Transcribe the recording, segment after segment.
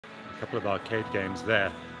couple of arcade games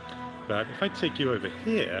there. But if I take you over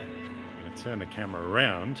here, I'm going to turn the camera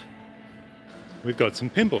around, we've got some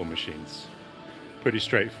pinball machines. Pretty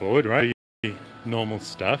straightforward, right? Normal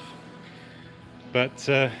stuff. But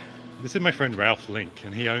this is my friend Ralph Link,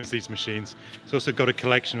 and he owns these machines. He's also got a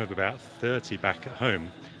collection of about 30 back at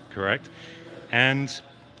home, correct? And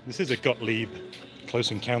this is a Gottlieb Close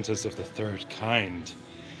Encounters of the Third Kind.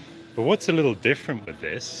 But what's a little different with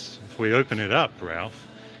this, if we open it up, Ralph,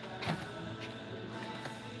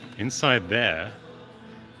 inside there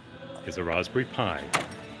is a Raspberry Pi.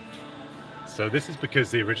 So this is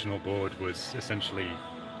because the original board was essentially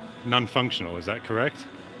non-functional, is that correct?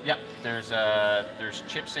 Yep, there's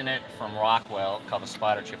chips in it from Rockwell called a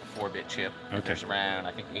splatter chip, a 4-bit chip. Okay. There's around,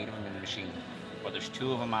 I think, 8 of them in the machine. But there's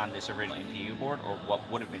 2 of them on this original NPU board, or what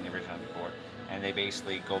would have been the original board. And they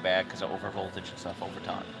basically go bad because of overvoltage and stuff over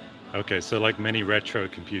time. Okay, so like many retro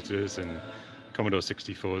computers and Commodore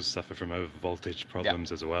 64s suffer from overvoltage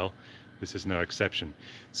problems as well. This is no exception.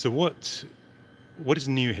 So what is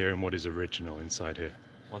new here and what is original inside here?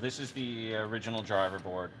 Well, this is the original driver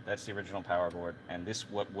board. That's the original power board, and this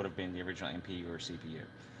what would have been the original NPU or CPU.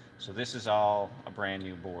 So this is all a brand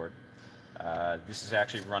new board. This is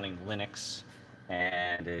actually running Linux,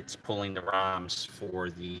 and it's pulling the ROMs for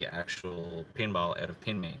the actual pinball out of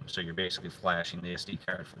PinMain. So you're basically flashing the SD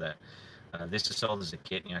card for that. This is sold as a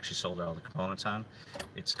kit, and you actually sold all the components on.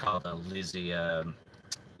 It's called a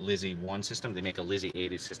Lisy 1 system. They make a Lisy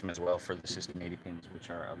 80 system as well for the System 80 pins, which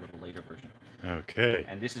are a little later version. Okay.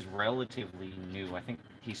 And this is relatively new. I think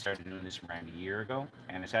he started doing this around a year ago,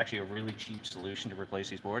 and it's actually a really cheap solution to replace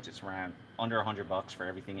these boards. It's around under $100 for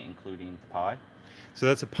everything, including the Pi. So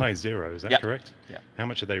that's a Pi Zero, is that correct? Yeah. How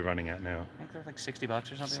much are they running at now? I think they're like $60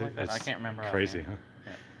 or something like that. I can't remember. Crazy, huh?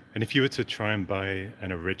 Yeah. And if you were to try and buy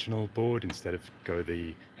an original board instead of go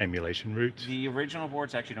the emulation route? The original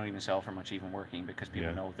boards actually don't even sell for much even working because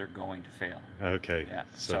people know they're going to fail. Okay. Yeah.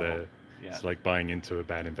 So it's like buying into a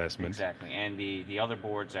bad investment. Exactly. And the other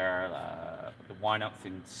boards are, the Wind-Up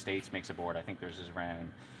in the States makes a board. I think theirs is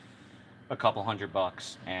around a couple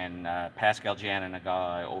 $100. And Pascal Jan and a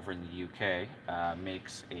guy over in the UK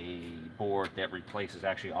makes a board that replaces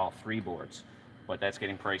actually all 3 boards. But that's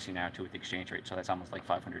getting pricey now too with the exchange rate, so that's almost like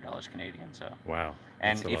 $500 Canadian. So wow.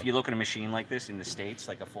 And if you look at a machine like this in the States,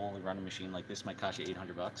 like a fully running machine like this might cost you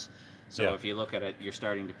 $800. So if you look at it, you're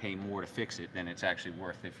starting to pay more to fix it than it's actually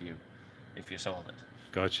worth if you sold it.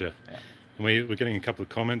 Gotcha. Yeah. And we're getting a couple of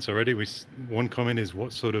comments already. One comment is,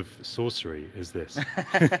 what sort of sorcery is this?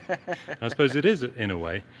 I suppose it is in a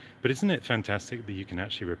way, but isn't it fantastic that you can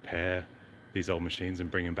actually repair these old machines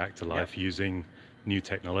and bring them back to life using new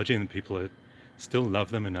technology, and people still love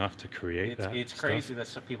them enough to create that. It's crazy that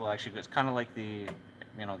some people actually, it's kind of like the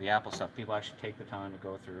Apple stuff. People actually take the time to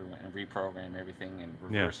go through and reprogram everything and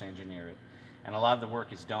reverse engineer it. And a lot of the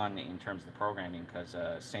work is done in terms of the programming because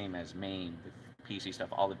same as main, the PC stuff,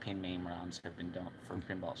 all the pin main ROMs have been done for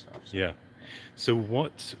pinball stuff. So. So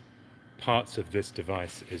what parts of this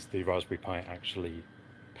device is the Raspberry Pi actually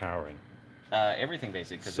powering? Everything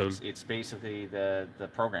basically, because it's basically the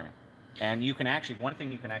programming. And you can actually, one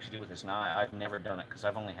thing you can actually do with this, now I've never done it because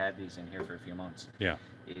I've only had these in here for a few months,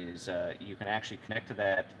 is you can actually connect to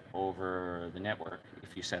that over the network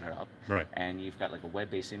if you set it up. Right. And you've got like a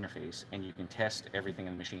web-based interface and you can test everything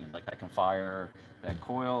in the machine. Like I can fire that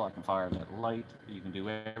coil, I can fire that light, you can do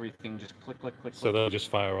everything, just click, click, click. So they'll just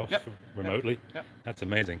fire off remotely? Yep. That's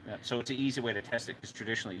amazing. So it's an easy way to test it because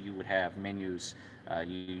traditionally you would have menus,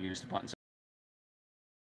 you use the buttons.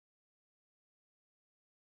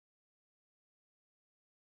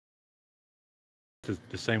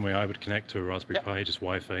 The same way I would connect to a Raspberry Pi, just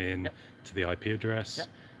Wi-Fi in to the IP address,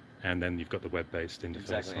 and then you've got the web-based interface.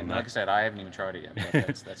 Exactly. On And that. like I said, I haven't even tried it yet,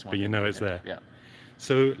 but that's one. But you know it's there. Yeah.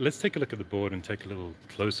 So let's take a look at the board and take a little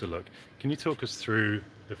closer look. Can you talk us through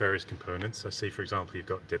the various components? I see, for example, you've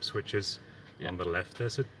got dip switches on the left there.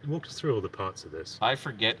 So walk us through all the parts of this. I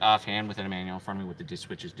forget offhand within a manual in front of me what the dip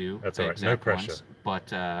switches do. That's all right, no pressure.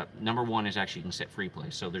 But number one is actually you can set free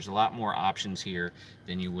play. So there's a lot more options here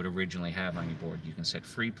than you would originally have on your board. You can set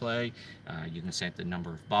free play, you can set the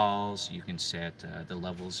number of balls, you can set the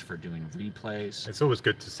levels for doing replays. It's always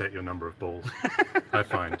good to set your number of balls, I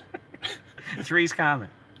find. 3's common.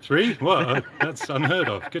 3? Well, that's unheard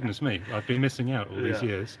of. Goodness me, I've been missing out all these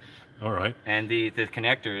years. All right. And the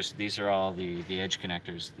connectors, these are all the edge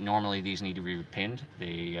connectors. Normally these need to be pinned.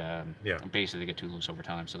 They basically get too loose over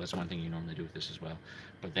time. So that's one thing you normally do with this as well.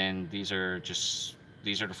 But then these are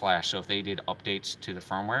the flash. So if they did updates to the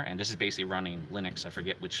firmware, and this is basically running Linux, I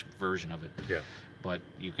forget which version of it. Yeah. But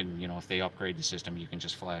you can, if they upgrade the system, you can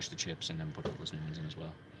just flash the chips and then put all those new ones in as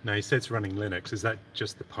well. Now you said it's running Linux. Is that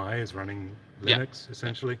just the Pi is running Linux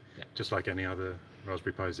essentially, just like any other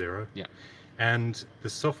Raspberry Pi Zero? Yeah. And the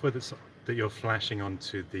software that you're flashing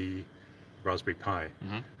onto the Raspberry Pi,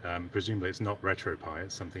 presumably it's not RetroPie,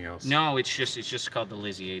 it's something else. No, it's just called the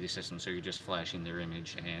Lisy 80 system. So you're just flashing their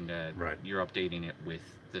image, and you're updating it with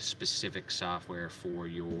the specific software for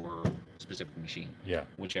your specific machine. Yeah.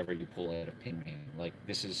 Whichever you pull out of Pinball. Like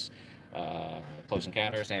this is Close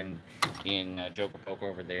Encounters, and in Joker Poker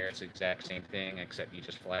over there, it's the exact same thing, except you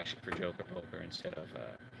just flash it for Joker Poker instead of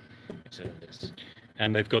this.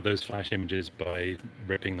 And they've got those flash images by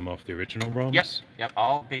ripping them off the original ROMs? Yep.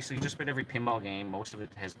 All basically just about every pinball game, most of it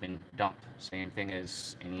has been dumped. Same thing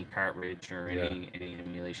as any cartridge or any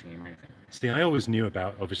emulation game or anything. See, I always knew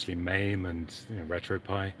about obviously MAME and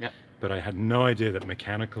RetroPie, but I had no idea that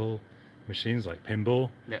mechanical machines like Pinball,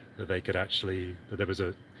 that they could actually, that there was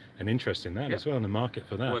an interest in that as well in the market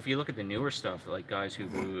for that. Well, if you look at the newer stuff, like guys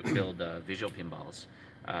who build visual pinballs,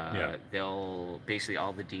 they'll basically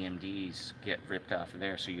all the DMDs get ripped off of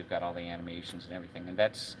there, so you've got all the animations and everything. And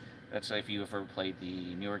that's if you ever played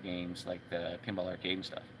the newer games like the Pinball Arcade and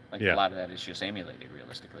stuff. Like a lot of that is just emulated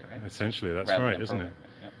realistically, right? Essentially, that's right, isn't it?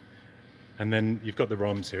 Yep. And then you've got the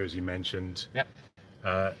ROMs here, as you mentioned.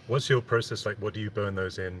 Yep. What's your process like? What do you burn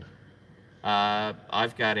those in?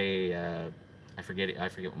 I've got a I forget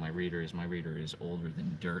what my reader is. My reader is older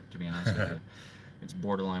than dirt, to be honest with you. It's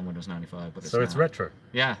borderline Windows 95, but it's retro.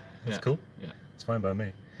 Yeah, that's cool. Yeah, it's fine by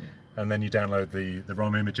me. Yeah. And then you download the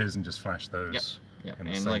ROM images and just flash those. Yeah. And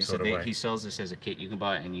like I said, he sells this as a kit. You can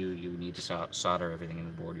buy it, and you need to solder everything in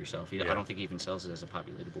the board yourself. I don't think he even sells it as a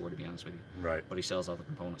populated board, to be honest with you. Right. But he sells all the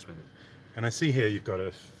components with it. And I see here you've got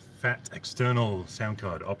a fat external sound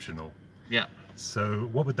card, optional. Yeah. So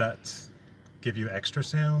what would that give you? Extra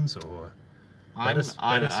sounds or?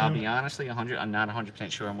 I'll be honestly I'm not 100%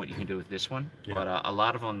 sure on what you can do with this one, but a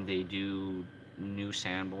lot of them, they do new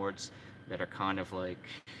soundboards that are kind of like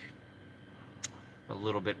a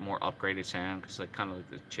little bit more upgraded sound, because like kind of like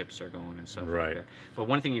the chips are going and stuff like that. But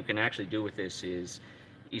one thing you can actually do with this is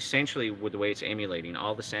essentially, with the way it's emulating,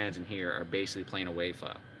 all the sounds in here are basically playing a WAV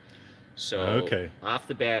file. So off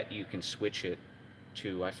the bat you can switch it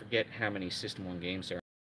to, I forget how many System 1 games there are.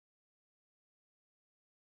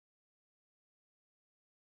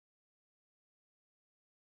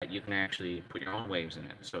 You can actually put your own waves in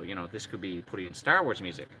it. So, this could be putting in Star Wars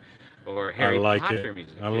music or Harry Potter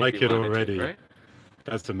music. I like it already. Right?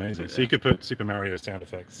 That's amazing. So you could put Super Mario sound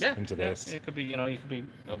effects into this. It could be, you could be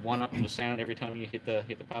one up the sound every time you hit the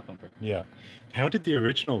pop bumper. Yeah. How did the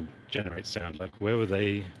original generate sound? Like, where were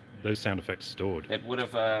those sound effects stored? It would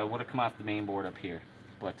have come off the main board up here,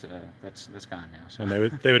 but that's gone now. So. And they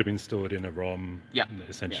would have been stored in a ROM.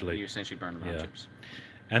 Essentially. Yeah, you essentially burn the ROM chips.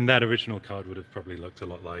 And that original card would have probably looked a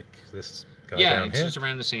lot like this guy down here? Yeah, it's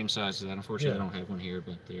around the same size as that. Unfortunately, I don't have one here,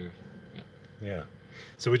 but they're... Yeah.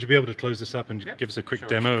 So would you be able to close this up and give us a quick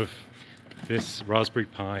demo of this Raspberry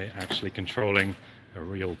Pi actually controlling a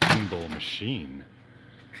real pinball machine?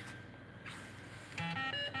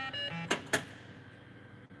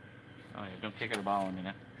 Oh, yeah, don't kick it a ball in a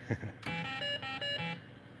minute.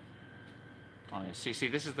 Oh, yeah. See,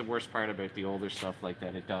 this is the worst part about the older stuff like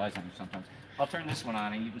that. It dies on you sometimes. I'll turn this one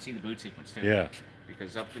on, and you can see the boot sequence too. Yeah.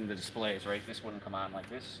 Because up in the displays, right, this wouldn't come on like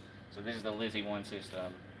this. So this is the Lisy 1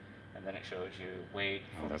 system, and then it shows you wait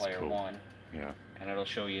for player 1. Yeah. And it'll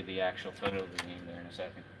show you the actual photo of the game there in a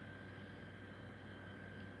second.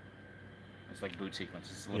 It's like boot sequence.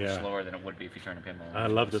 It's a little slower than it would be if you turn a pinball on. I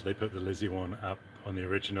love that they put the Lisy 1 up on the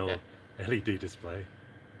original LED display.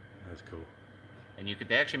 That's cool. And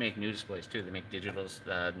they actually make new displays too. They make digital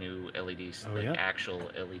new LEDs,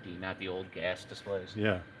 actual LED, not the old gas displays.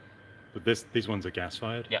 Yeah, but these ones are gas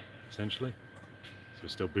fired. Yeah, essentially. So we're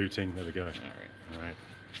still booting. There we go. All right.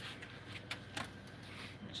 Let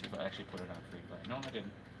me see if I actually put it on free play. No, I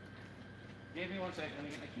didn't. Give me 1 second. Let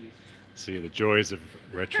me get my keys. See the joys of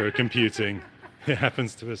retro computing. It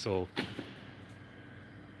happens to us all.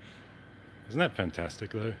 Isn't that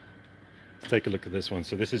fantastic, though? Let's take a look at this one.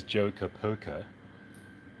 So this is Joker Poker.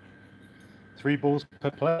 3 balls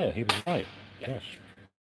per player. He was right. Gosh.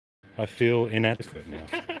 I feel inadequate now.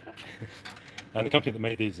 And the company that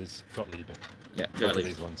made these is Gottlieb. Yeah, Gottlieb.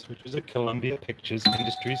 These ones, which is a Columbia Pictures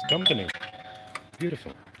Industries company.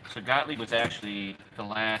 Beautiful. So Gottlieb was actually the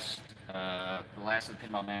last of the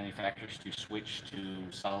pinball manufacturers to switch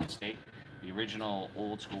to solid state. The original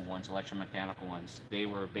old school ones, electromechanical ones, they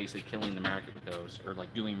were basically killing the market with those, or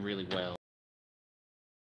like doing really well.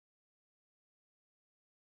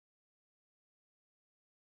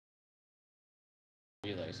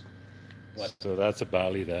 Relays. So that's a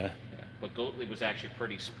Bali there. Yeah. but Gottlieb was actually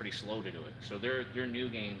pretty slow to do it. So their new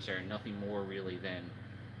games are nothing more really than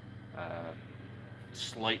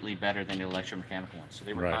slightly better than the electromechanical ones. So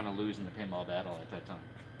they were kind of losing the pinball battle at that time.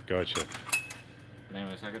 Gotcha. But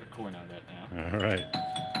anyways, I got a corn on that now. All right.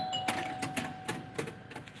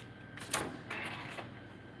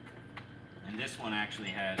 And this one actually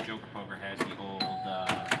has, Joker Poker has the old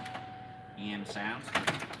EM sounds.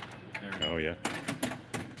 Oh yeah.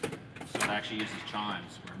 So it actually uses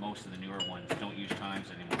chimes, where most of the newer ones don't use chimes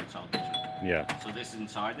anymore. It's all digital. Yeah. So this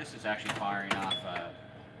inside, this is actually firing off.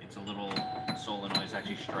 It's a little solenoid is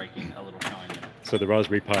actually striking a little chime in it. So the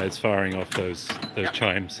Raspberry Pi is firing off those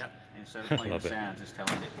chimes. Yep. Instead of playing the sounds, it's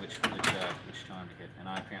telling it which chime to hit. And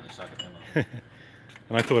I apparently suck at pinball.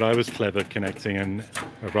 And I thought I was clever connecting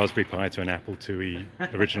a Raspberry Pi to an Apple PIIe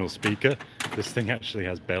original speaker. This thing actually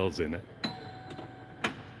has bells in it.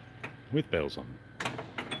 With bells on.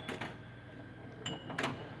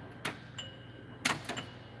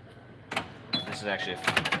 This is actually a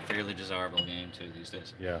fairly desirable game too these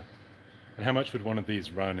days. Yeah. And how much would one of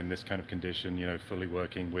these run in this kind of condition, you know, fully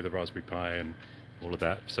working with a Raspberry Pi and all of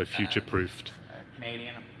that? So future-proofed.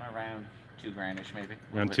 Canadian, around $2,000-ish maybe.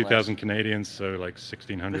 Around 2,000 Canadian, so like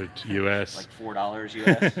 1,600 US. Like $4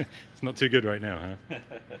 US. It's not too good right now, huh?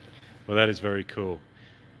 Well, that is very cool.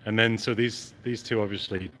 And then, so these two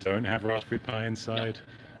obviously don't have Raspberry Pi inside,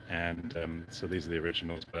 and so these are the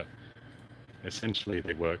originals, but essentially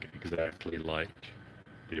they work exactly like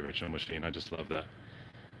the original machine. I just love that.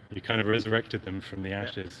 You kind of resurrected them from the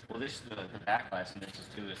ashes. Well, this the backglass, and this is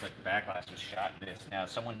too. It's like the backglass was shot in this. Now,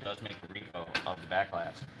 someone does make a repo of the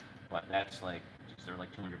backglass, but that's like they're like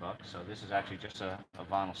 $200. So this is actually just a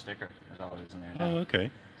vinyl sticker. That's all it is in there now. Oh, okay.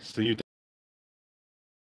 So you.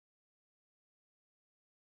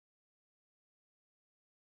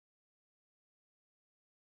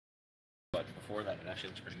 But before that, it actually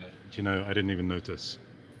looks pretty good. You know, I didn't even notice.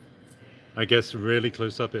 I guess really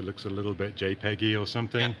close up, it looks a little bit JPEG-y or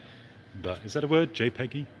something. Yeah. But is that a word,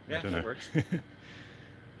 JPEG-y? Yeah, I don't know. Works.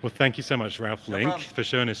 Well, thank you so much, Ralph Link, for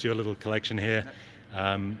showing us your little collection here.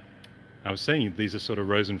 I was saying these are sort of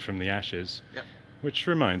risen from the ashes, which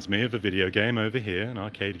reminds me of a video game over here, an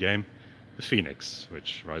arcade game, the Phoenix,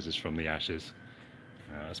 which rises from the ashes.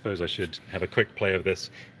 I suppose I should have a quick play of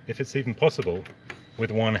this, if it's even possible, with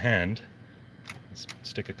one hand. Let's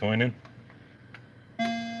stick a coin in.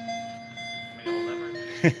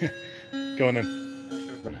 Go on then.